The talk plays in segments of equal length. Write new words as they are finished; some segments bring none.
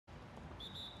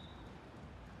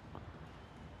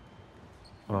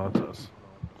Oh, that's us.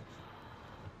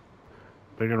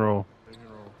 Pick and roll.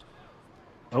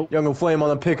 Oh. Young and Flame on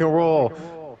the pick and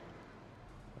roll.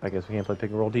 I guess we can't play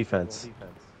pick and roll defense.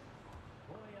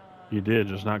 You did,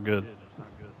 just not good.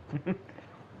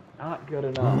 Not good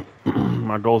enough.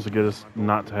 My goal is to get us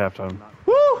not to halftime.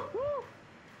 Woo!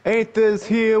 Ain't this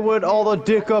here with all the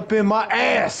dick up in my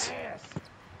ass?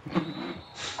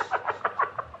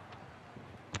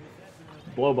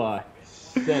 Blow by.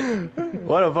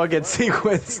 What a fucking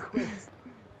sequence.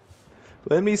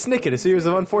 Let me snick it, a series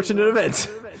of unfortunate events.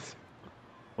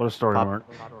 What a story, Mark.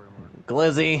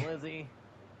 Glizzy.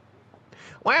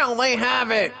 Well, they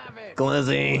have it.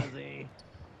 Glizzy.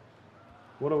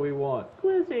 What do we want?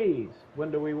 Glizzies.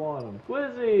 When do we want them?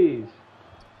 Glizzies.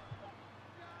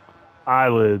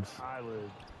 Eyelids.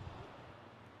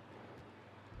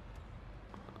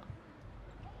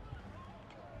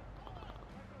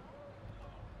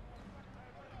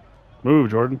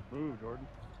 Move, Jordan.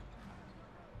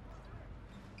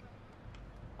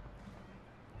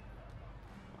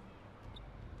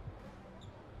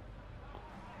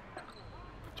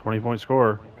 20-point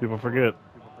score. People forget.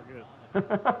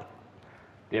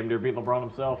 Damn near beat LeBron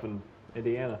himself in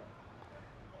Indiana.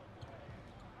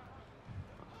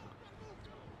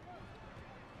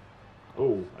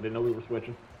 Oh, I didn't know we were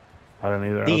switching. I didn't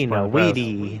either. Dino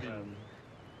Weedy.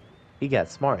 He got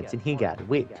smarts and he got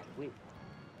wit.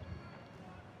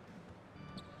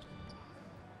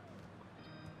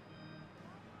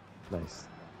 Nice.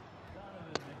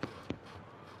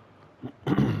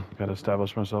 Gotta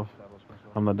establish myself.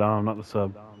 I'm the dom, not the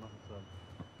sub.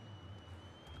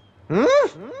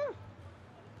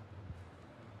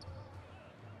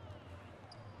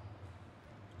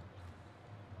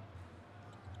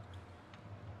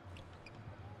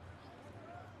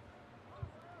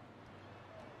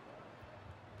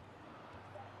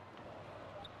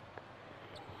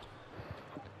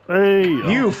 Hey!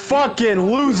 You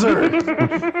fucking loser!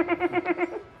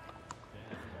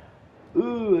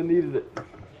 Ooh, I needed it.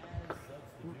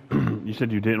 You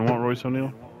said you didn't want Royce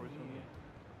O'Neal?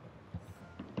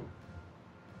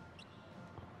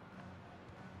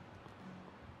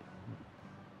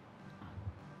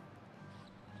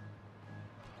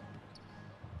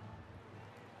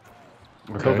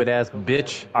 Okay. COVID ass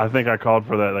bitch. I think I called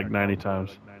for that like 90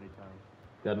 times.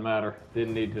 Doesn't matter.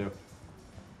 Didn't need to.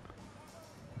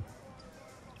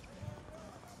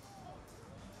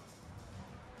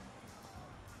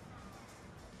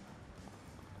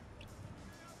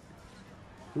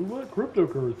 We want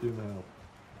cryptocurrency now.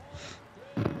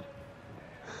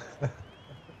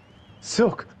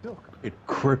 Silk.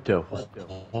 Crypto.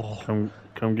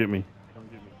 Come get me.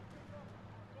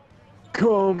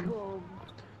 Come.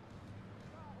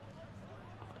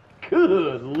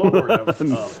 Good Lord, that was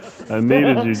tough. I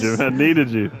needed you, Jim. I needed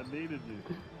you.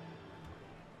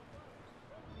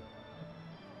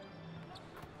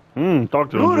 Talk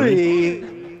to him.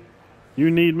 Jimmy.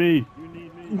 You need me.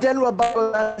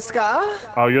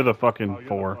 Oh, you're the fucking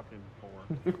 4.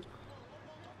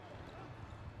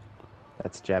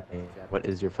 That's Japanese. What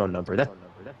is your phone number? That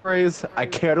phrase I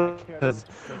can't because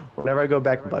whenever I go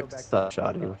back, I'm like, stop,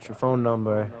 Shoddy. What's your phone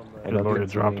number? And it'll get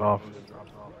dropped off.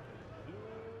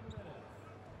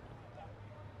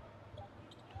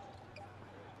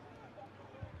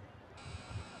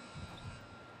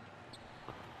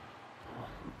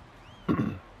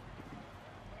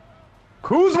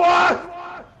 Kuzma!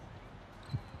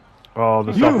 Oh,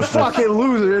 the You fucking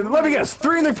loser! Let me guess,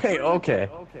 3 in the paint. Okay.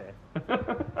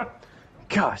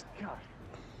 Gosh.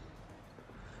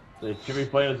 Is Jimmy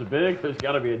playing as a big? There's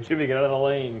got to be a Jimmy get out of the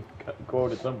lane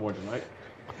quote at some point tonight.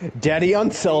 Daddy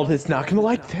Unsold is not gonna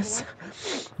like this.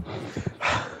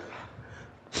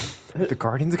 The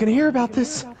Guardians are gonna hear about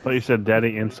this. But you said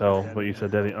Daddy Incel, but you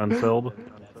said Daddy Unsold.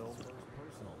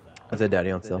 I said Daddy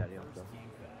Unsold.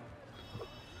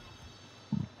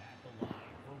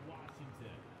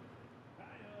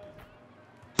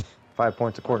 $5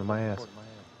 points a quarter, my ass.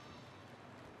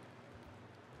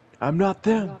 I'm not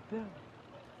them.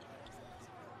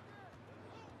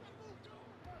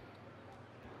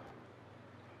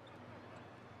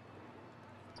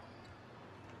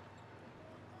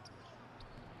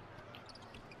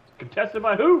 Contested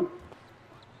by who?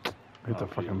 Hit the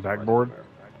fucking backboard.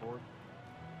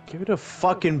 Give it a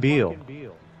fucking Beal.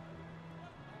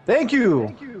 Thank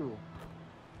you.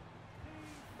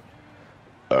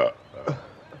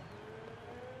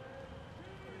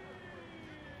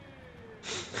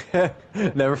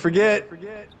 Never forget.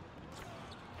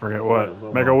 Forget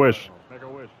what? Make a wish.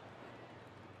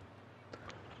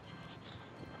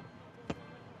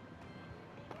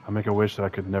 I make a wish that I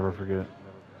could never forget.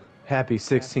 Happy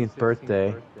 16th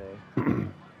birthday.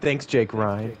 Thanks, Jake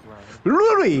Ryan.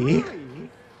 Rudy!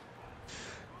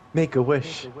 Make a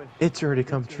wish. It's already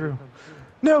come true.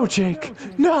 No, Jake!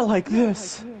 Not like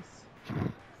this!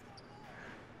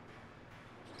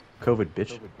 COVID,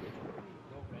 bitch.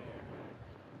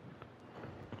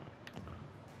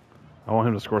 I want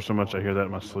him to score so much I hear that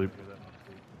in my sleep.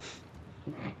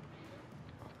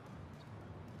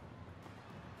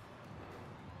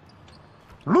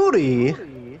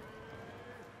 Rudy!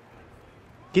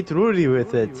 Get Rudy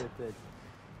with it.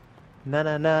 Na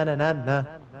na na na na na.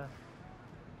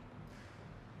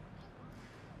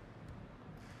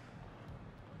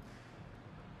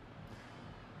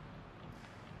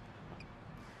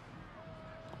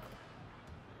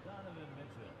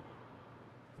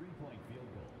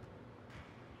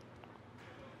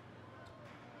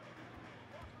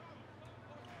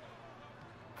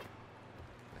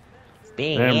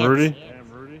 Damn, Rudy.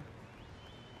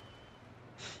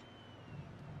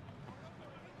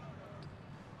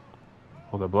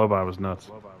 Well, the blow-by was nuts.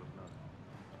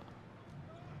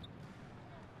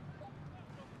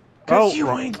 Cause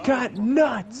you ain't got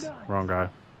nuts! Wrong guy.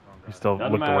 He still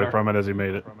Doesn't looked matter. away from it as he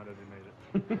made it.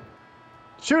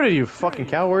 Shoot it, you fucking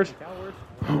coward!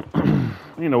 Ain't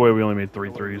no way we only made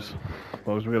 3 threes.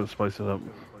 Boys, we gotta spice it up.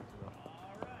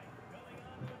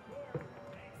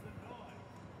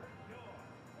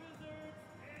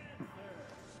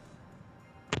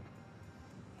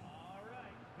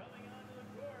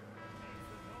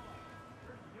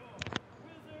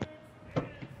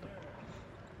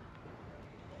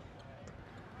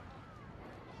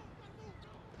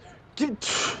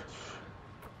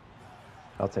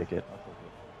 I'll take it.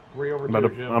 3 over I'm 2, about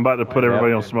to, Jim. I'm about to put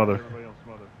everybody on smother.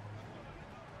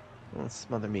 Don't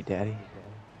smother me, daddy.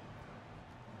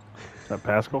 Is that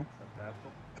Pascal?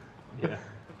 Yeah.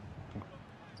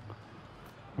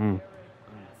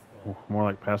 More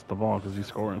like pass the ball because he's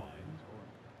scoring.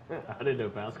 I didn't know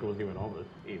Pascal was even on this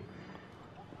team.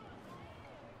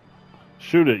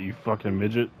 Shoot it, you fucking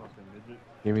midget.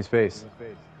 Give me space.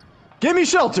 Give me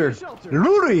shelter!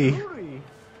 Rudy!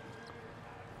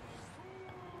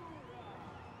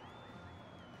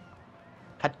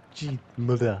 Hachi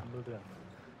mother.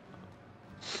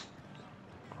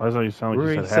 Why does that you sound like you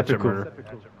Rudy said hatchet seppuku. murder?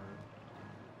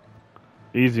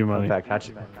 Easy money. In fact,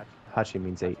 Hachi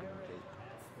means 8.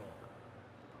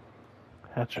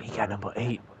 Hatchet He got murder. number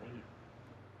 8.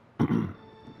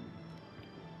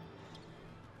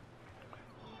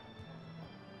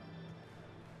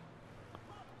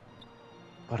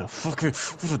 What a fucking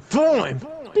what a dime!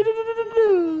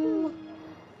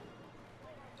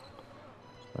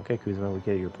 Okay, Kuzma, we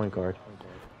get your point guard.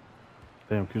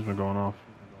 Damn, Kuzma going off.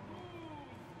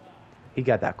 He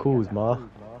got that Kuzma.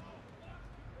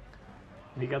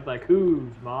 He got that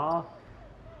Kuzma.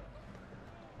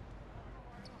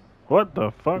 What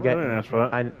the fuck? You I got- didn't ask for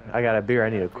that. I got a beer. I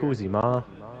need a Kuzma.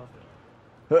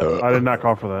 I did not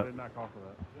call for that.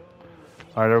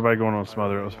 Alright, everybody going on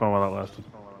smother. It was fun while that lasted.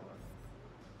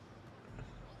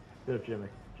 Good, Jimmy.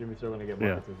 Jimmy's still gonna get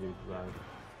Yeah. buckets as he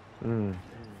decides.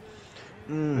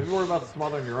 Maybe worry about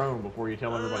smothering your own before you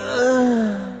tell everybody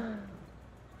else.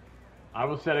 I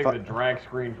was setting the drag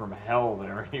screen from hell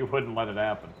there. He wouldn't let it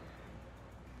happen.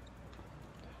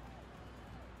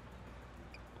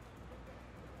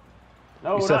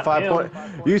 No, You said not 5 him. point.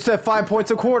 You said 5 points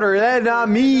a quarter. That's not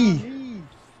me.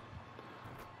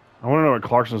 I want to know what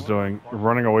Clarkson's doing.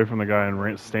 Running away from the guy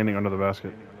and standing under the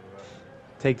basket.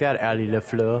 Take that, Ali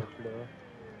LeFleur.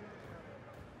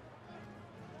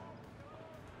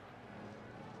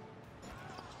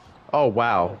 Oh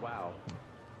wow.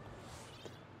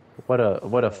 What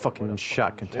a fucking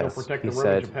shot They'll contest. protect He the rim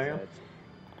in said.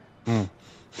 Japan.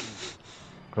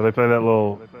 Or they play that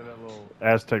little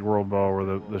Aztec world ball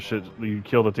where the shit you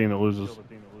kill the team that loses.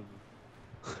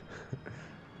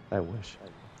 I wish.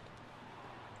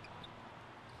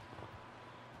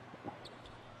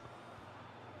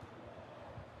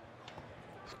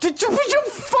 Get your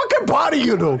fucking body,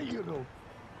 you know.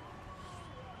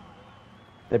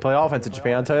 They play offense in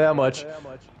Japan, I'll tell you that much.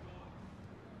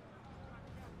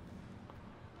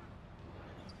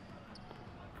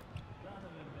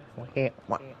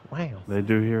 Wow. They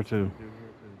do here too.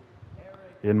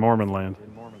 In Mormon land.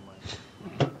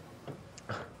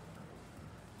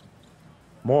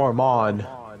 Mormon.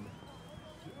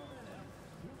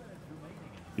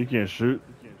 You can't shoot.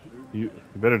 You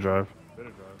better drive.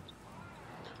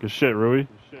 Good shit, Rui.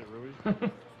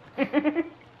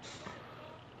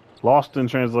 Lost in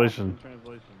translation.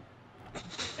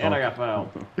 And I got fouled.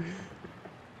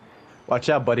 Watch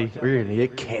out, buddy. We're gonna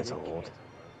get canceled.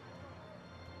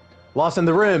 Lost in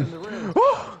the rim.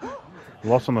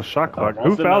 Lost on the shot clock. Lost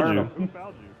Who in fouled the you? rim.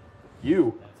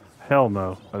 You. Hell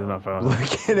no, I did not foul him.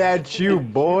 Looking at you,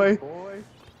 boy.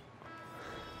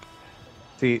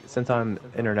 See, since I'm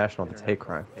international, it's hate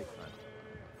crime.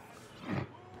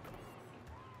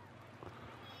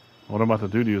 What I'm about to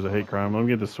do to you is a hate crime. Let me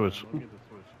get the switch.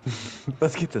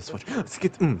 Let's get this one. Let's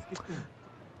get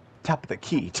top of the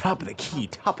key. Top of the key.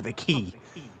 Top of the key.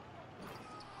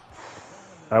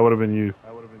 That would have been you.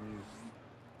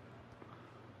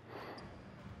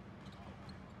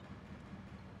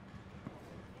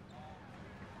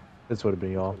 This would have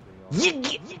been y'all.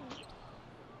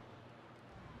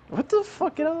 What the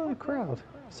fuck? Get out of the crowd.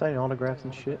 Signing autographs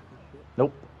and shit.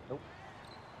 Nope.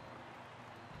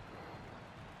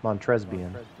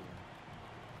 Montresbian.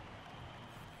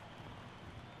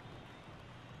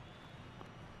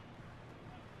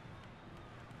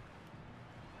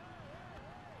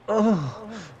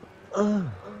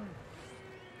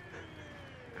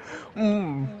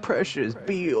 Precious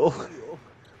Beal.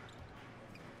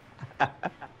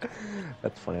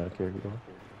 That's funny. I don't care if you don't.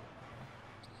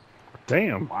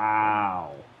 Damn.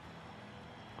 Wow.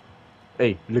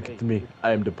 Hey, look at me.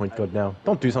 I am the point guard now.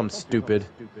 Don't do something stupid.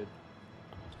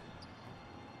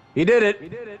 He did it.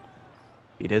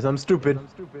 He did something stupid.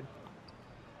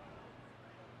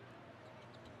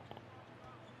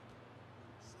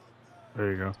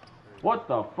 There you go. What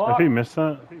the If fuck? he missed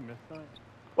that,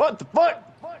 What the fuck?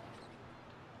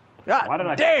 God Why did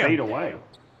I damn. fade away?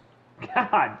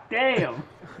 God damn.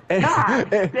 And, God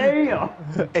damn.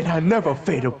 and I never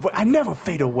fade away. I never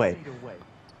fade away.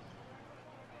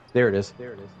 There it is.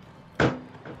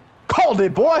 Called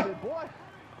it, boy.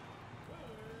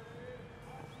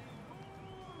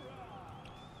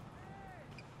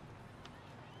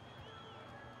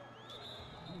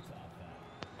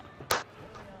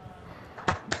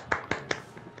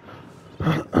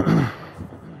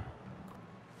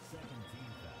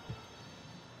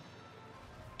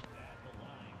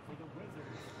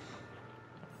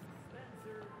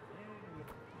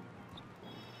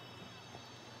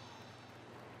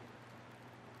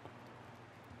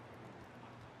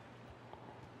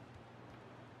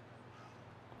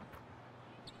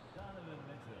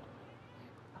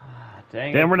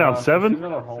 Dang Damn, it, we're down Josh. 7?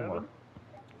 Another homer.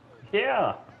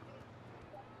 Yeah.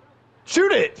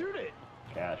 Shoot it.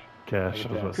 Cash. cash.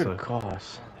 I was about to Good say.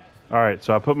 gosh. All right,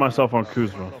 so I put myself on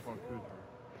Kuzma,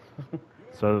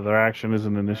 so that their action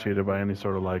isn't initiated by any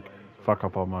sort of like fuck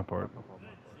up on my part.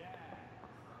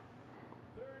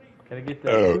 Can I get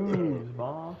that booze,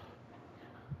 Mom?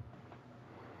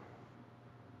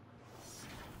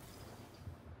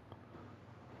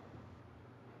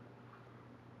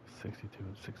 '62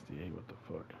 and '68. What the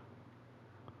fuck?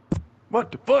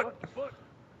 What the fuck?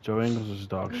 Joe Ingles is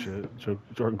dog shit.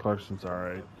 Jordan Clarkson's all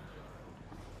right.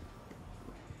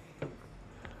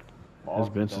 His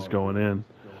bench is going in.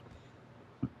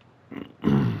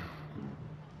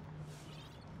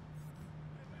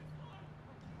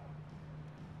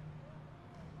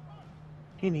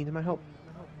 He needed my help.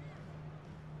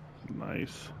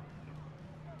 Nice.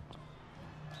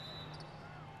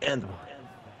 And Jordan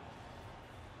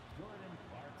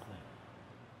Clarkson.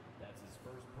 That's his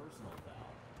first personal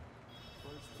foul.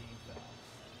 First team foul.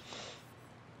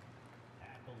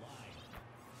 At the line.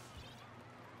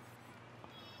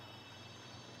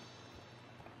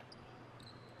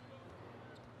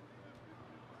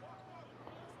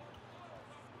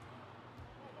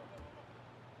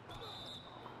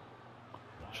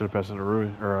 Should have passed it to Rui,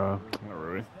 or not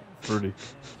Rui, Rudy.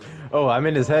 oh, I'm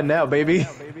in his head now, baby.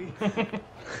 Should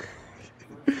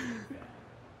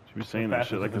be saying that Passes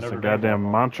shit like to it's a Notre Dame.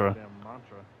 goddamn mantra.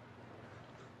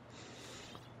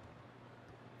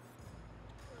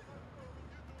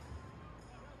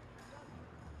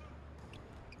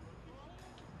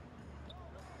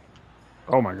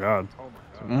 Oh my god.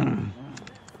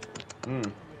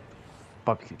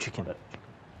 Fuck you, chicken.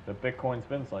 The Bitcoin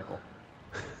spin cycle.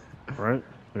 Right?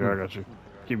 Yeah, I got you.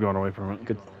 Keep going away from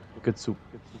it. Good soup.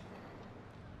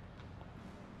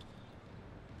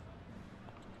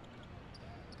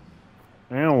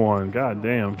 And one. God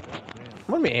damn.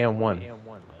 Let me and one.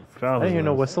 Foul I didn't hear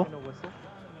no his ass. whistle.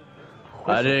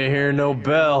 I didn't hear no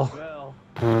bell.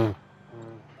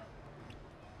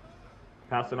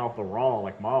 Passing off the raw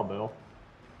like Ma Bill.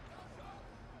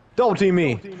 Double team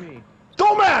me.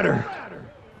 Don't matter.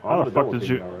 How the fuck did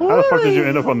you? How the fuck did you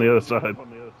end up on the other side?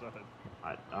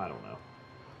 I don't know.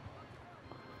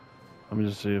 Let me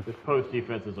just see if. This post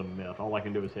defense is a myth. All I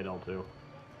can do is hit L2.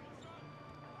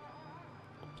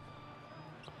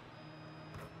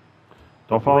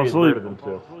 Don't fall Three is asleep. better than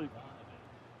two.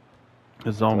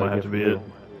 His zone might have to be it.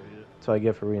 That's what I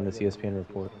get for reading this ESPN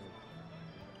report.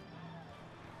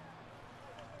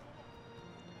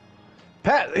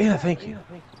 Pat, yeah, thank you.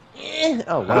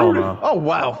 Oh, Hell wow. no. Oh,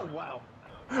 wow.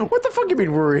 What the fuck you mean,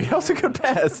 Rory? That was a good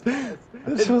pass.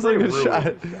 This was a good Rudy.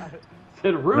 shot.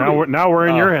 Said Rudy. Now we're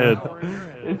in your head.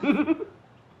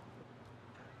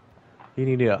 You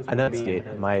need to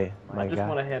enunciate, my I just guy.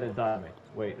 went ahead and died me.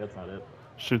 Wait, that's not it.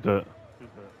 Shoot that.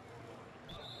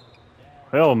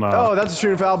 Hell no. Oh, that's a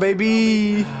shooting foul,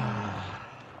 baby. That's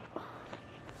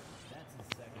his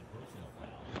second personal foul.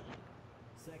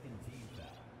 Second team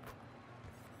foul.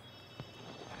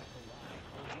 At the line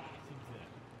for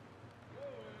Washington.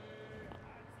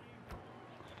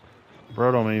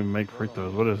 Bro, don't even make free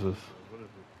throws. What is this?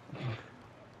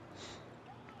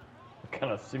 What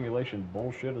kind of simulation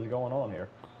bullshit is going on here?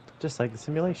 Just like the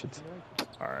simulations.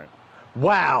 All right.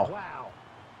 Wow.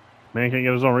 Man can't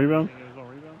get his own rebound?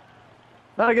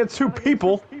 Not against two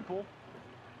people.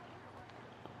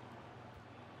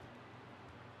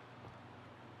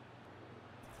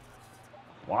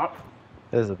 What?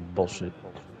 This is bullshit.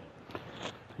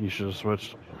 You should have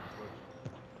switched.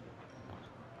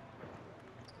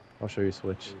 I'll show you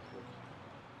switch.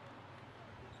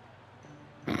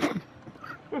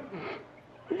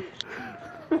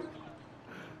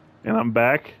 And I'm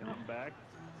back.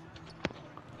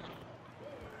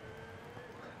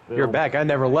 You're back. I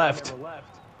never left.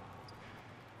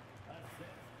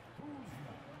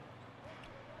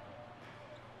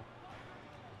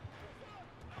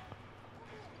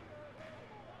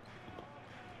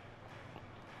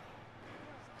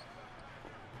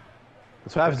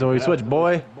 That's what happens when we switch,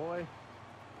 boy.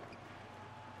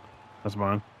 That's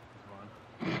mine.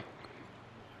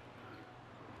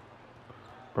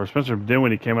 Bro, Spencer did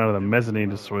when he came out of the mezzanine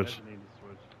to switch.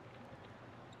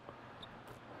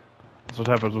 That's what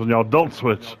happens when y'all don't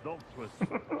switch.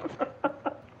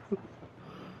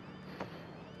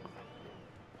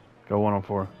 Go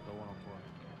 1-on-4.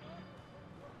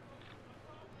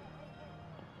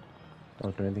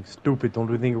 Don't do anything stupid. Don't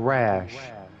do anything rash.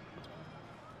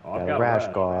 Oh, I've Got a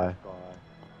rash guy.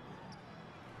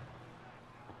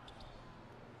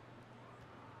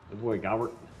 Good boy,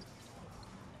 Galbert.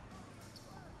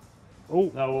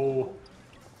 Oh, No.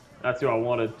 That's who I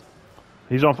wanted.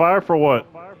 he's on fire for what?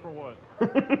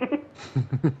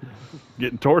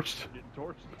 Getting torched?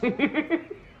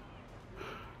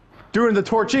 Doing the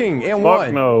torching and Fuck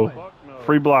one. no.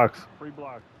 Free blocks.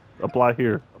 Apply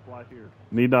here.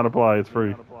 Need not apply. It's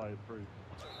free.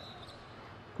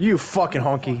 You fucking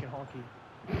honky.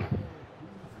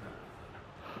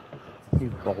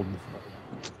 You golden.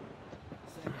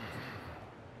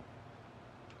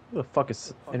 Who the fuck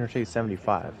is Interchase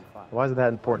 75? Why is it that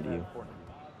important to you?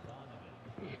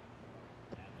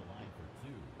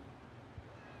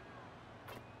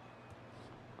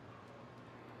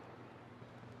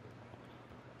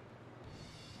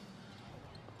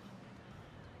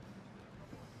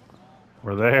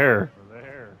 We're there.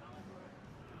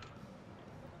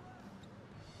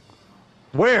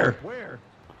 Where?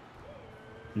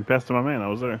 You passed to my man. I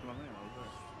was there.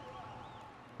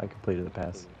 I completed the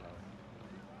pass.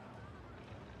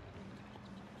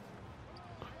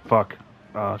 Fuck.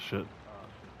 Ah, shit.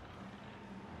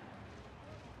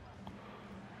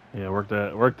 Yeah, work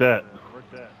that. Work that.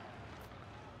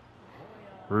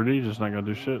 Rudy just not gonna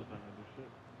do shit.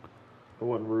 It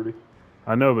wasn't Rudy.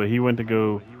 I know, but he went to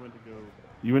go.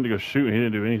 You went to go shoot, and he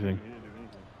didn't do anything.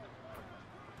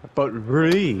 But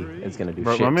Rudy is gonna do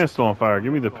Bro, shit. my man's still on fire.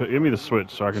 Give me the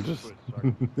switch so I can just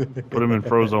put him in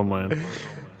Frozone land.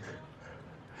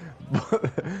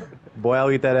 Boy,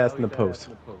 I'll eat that ass in the post.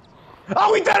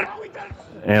 Oh, we did it!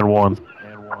 And one.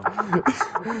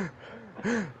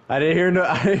 I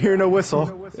didn't hear no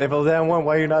whistle. If it was that one,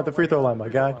 why are you not at the free throw line, my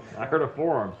guy? I heard a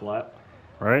forearm slap.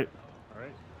 Right?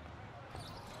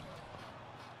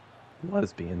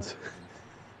 Lesbians.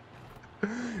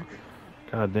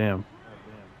 God damn.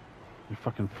 Your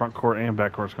fucking front court and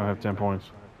back court's gonna have 10 points.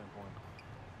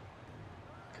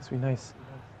 Cause we nice.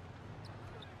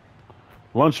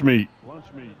 Lunch meat.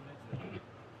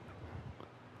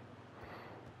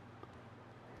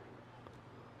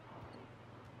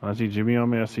 I see Jimmy on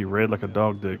me. I see red like a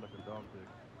dog dick.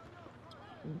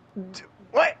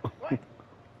 What?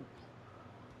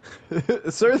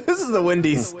 Sir, this is the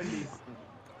Wendy's.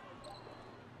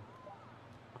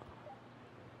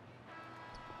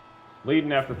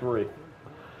 Leading after 3.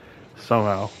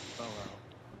 Somehow.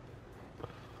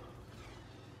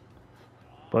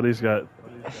 Buddy's got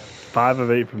 5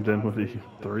 of 8 from Dinwiddie,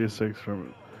 3 of 6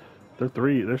 from.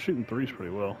 They're shooting threes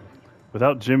pretty well.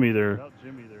 Without Jimmy, they're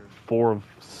 4 of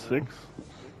 6.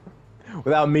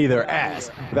 Without me, their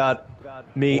ass. Without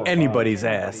me, 4 or 5. anybody's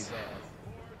ass.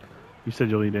 You said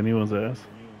you'll eat anyone's ass.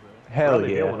 Hell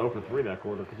Bradley Beal yeah. went 0 for 3 that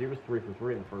quarter because he was 3 for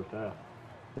 3 in the first half.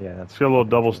 Yeah, that's Let's get a little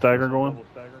double stagger going.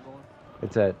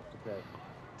 it's that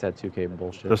 2K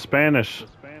bullshit. The Spanish.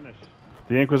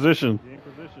 The Inquisition.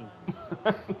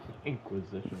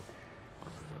 Inquisition.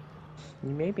 You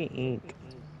made me ink.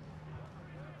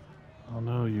 Oh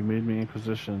no, you made me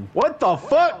Inquisition. What the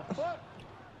fuck?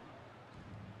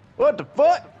 What the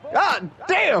fuck? God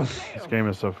damn! This game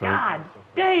is so fake. God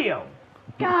damn!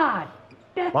 God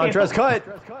damn! Montrez cut.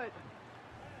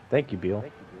 Thank you, Beal.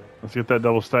 Let's get that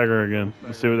double stagger again.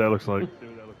 Let's see what that looks like.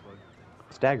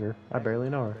 Stagger. I barely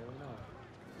know her.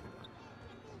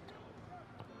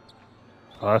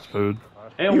 Oh, that's food.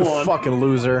 And You one. fucking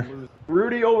loser.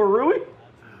 Rudy over Rui?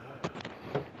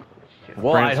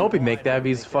 Well, I'd hope he'd make that if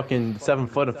he's fucking 7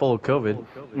 foot and full of COVID.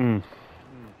 Mm.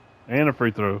 And a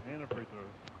free throw.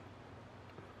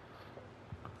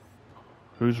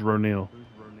 Who's Ronil?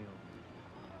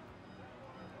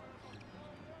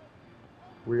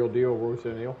 Real deal, Royce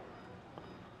O'Neal.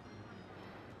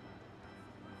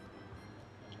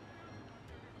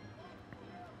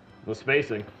 The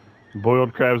spacing.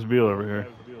 Boiled crabs Beal over here.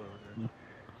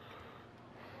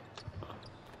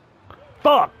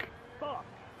 Fuck!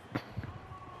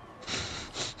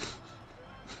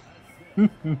 I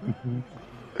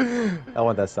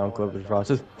want that sound clip of Ross.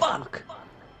 Just fuck.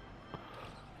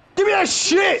 Give me that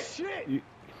shit.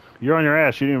 You're on your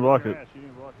ass. You didn't block it.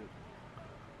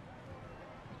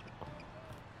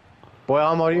 Boy,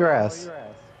 I'm on your ass.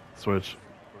 Switch.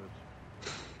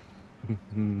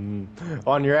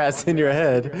 On your ass, in your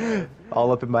head,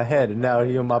 all up in my head, and now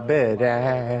you're in my bed.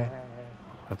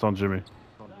 That's on Jimmy.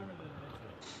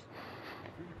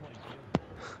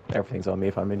 Everything's on me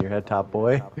if I'm in your head, top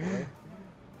boy.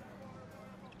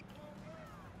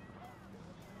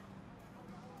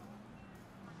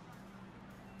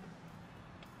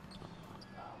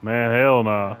 Man, hell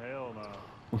nah.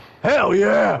 Hell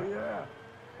yeah!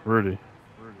 Rudy.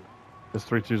 This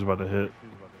 3-2's about to hit.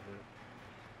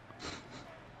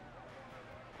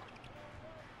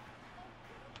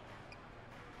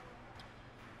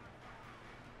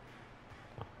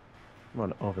 What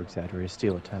an over-exaggerated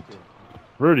steal attempt.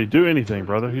 Rudy, do anything,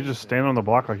 brother. You just stand on the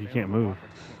block like you can't move.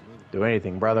 Do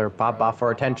anything, brother. Pop off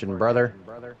for attention, brother.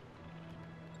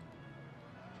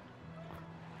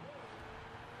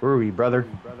 Rui, brother.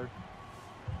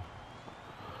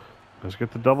 Let's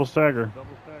get the double stagger.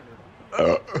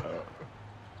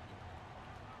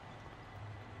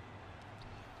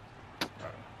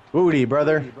 Rudy,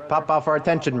 brother. Pop off for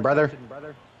attention, brother.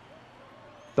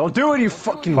 Don't do it, you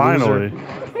fucking Finally.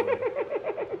 loser.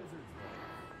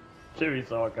 Jimmy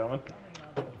saw it coming.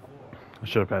 I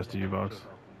should have passed to you, Box.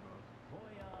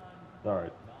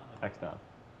 Alright. Next time.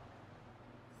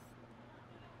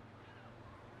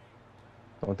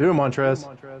 Don't do it, Montrez.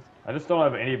 I just don't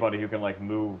have anybody who can, like,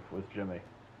 move with Jimmy.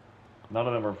 None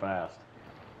of them are fast.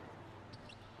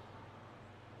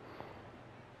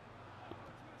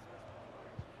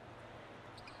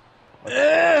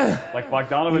 Like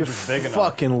Bogdanovich You is big enough.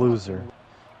 fucking loser.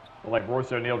 But, like,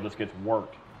 Royce O'Neal just gets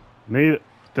worked. Need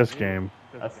this game.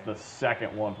 That's the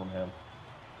second one from him.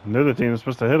 Knew the team was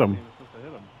supposed to hit him.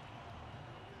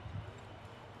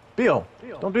 Beal,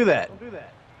 don't do that.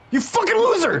 You fucking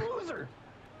loser!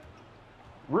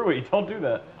 Rui, don't do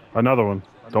that. Another one.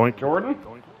 Doink. Jordan?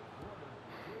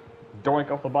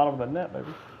 Doink off the bottom of the net, baby.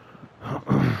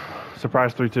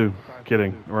 Surprise 3-2.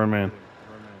 Kidding. We're a man.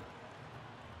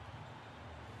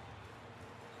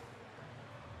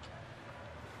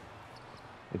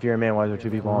 If you're a man, why is there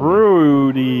 2 people on me?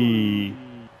 Rudy.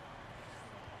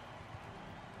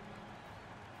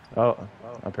 Oh,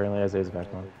 apparently Isaiah's back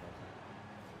on.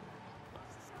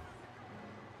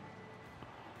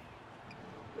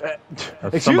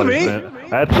 That's Excuse somebody's me? Man.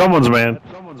 That's someone's man.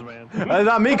 That's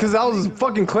not me, because I was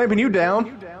fucking clamping you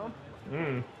down.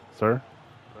 Sir?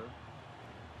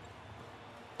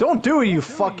 Don't do it, you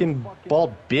fucking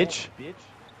bald bitch.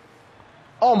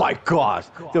 Oh my god.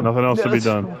 Nothing else to be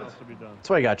done. That's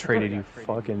why I got traded, you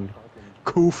fucking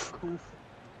coof.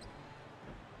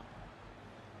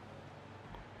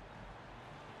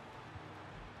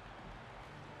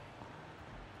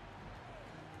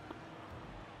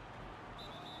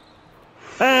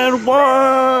 And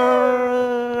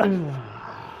one!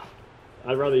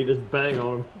 I'd rather you just bang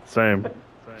on him. Same.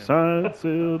 Signed,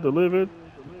 sealed, delivered.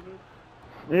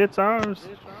 It's ours.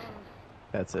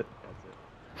 That's it.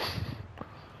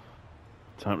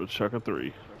 Time to chuck a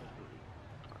 3.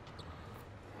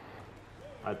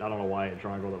 I don't know why I hit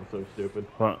triangle. That was so stupid.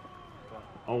 What?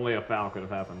 Only a foul could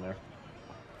have happened there.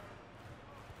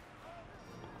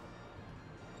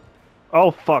 Oh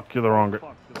fuck! You're the wrong.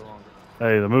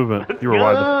 Hey, the movement. You were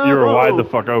wide. You were wide the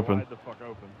fuck open.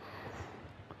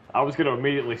 I was going to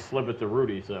immediately slip it to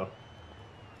Rudy, so.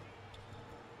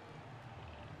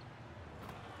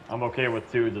 I'm okay with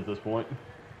twos at this point.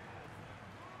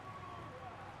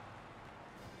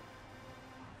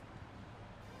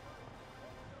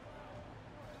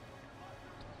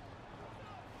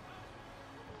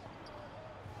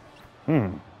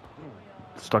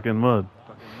 Stuck in mud.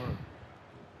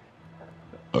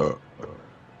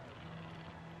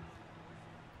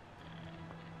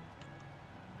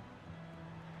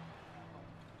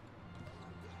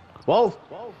 Whoa!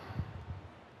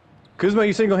 Kuzma,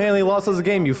 you single-handedly lost us a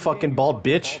game, you fucking bald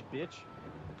bitch.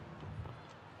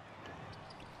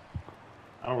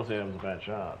 I don't want to say that was a bad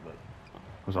shot, but...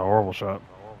 It was a horrible shot.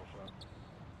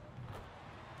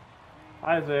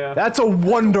 Hi, Isaiah. That's a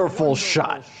wonderful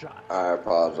shot. I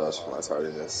apologize for my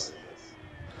tardiness.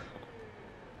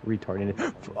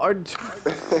 Retarded.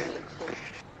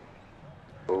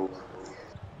 Oh.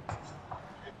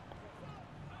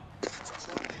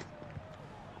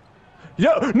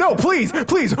 Yo, no, please,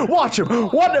 watch him.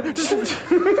 What?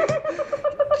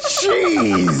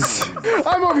 Jeez!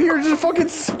 I'm over here just fucking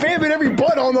spamming every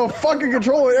button on the fucking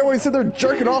controller. Everybody sit there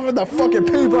jerking off in the fucking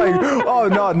paint like, oh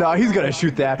no, he's gonna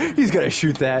shoot that. He's gonna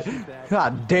shoot that.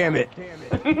 God damn it.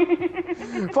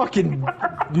 Fucking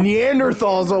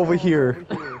Neanderthals over here.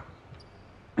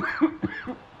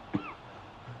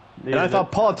 And I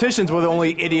thought politicians were the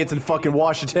only idiots in fucking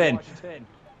Washington.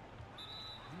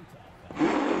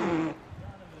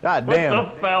 God damn.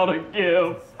 What's the foul to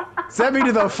give? Send me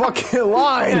to the fucking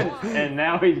line. And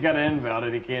now he's got an inbound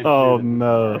and he can't Oh shoot it.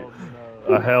 no.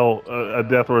 A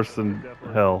death worse than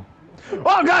hell.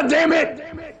 Oh god damn it!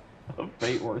 A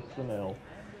fate worse than hell.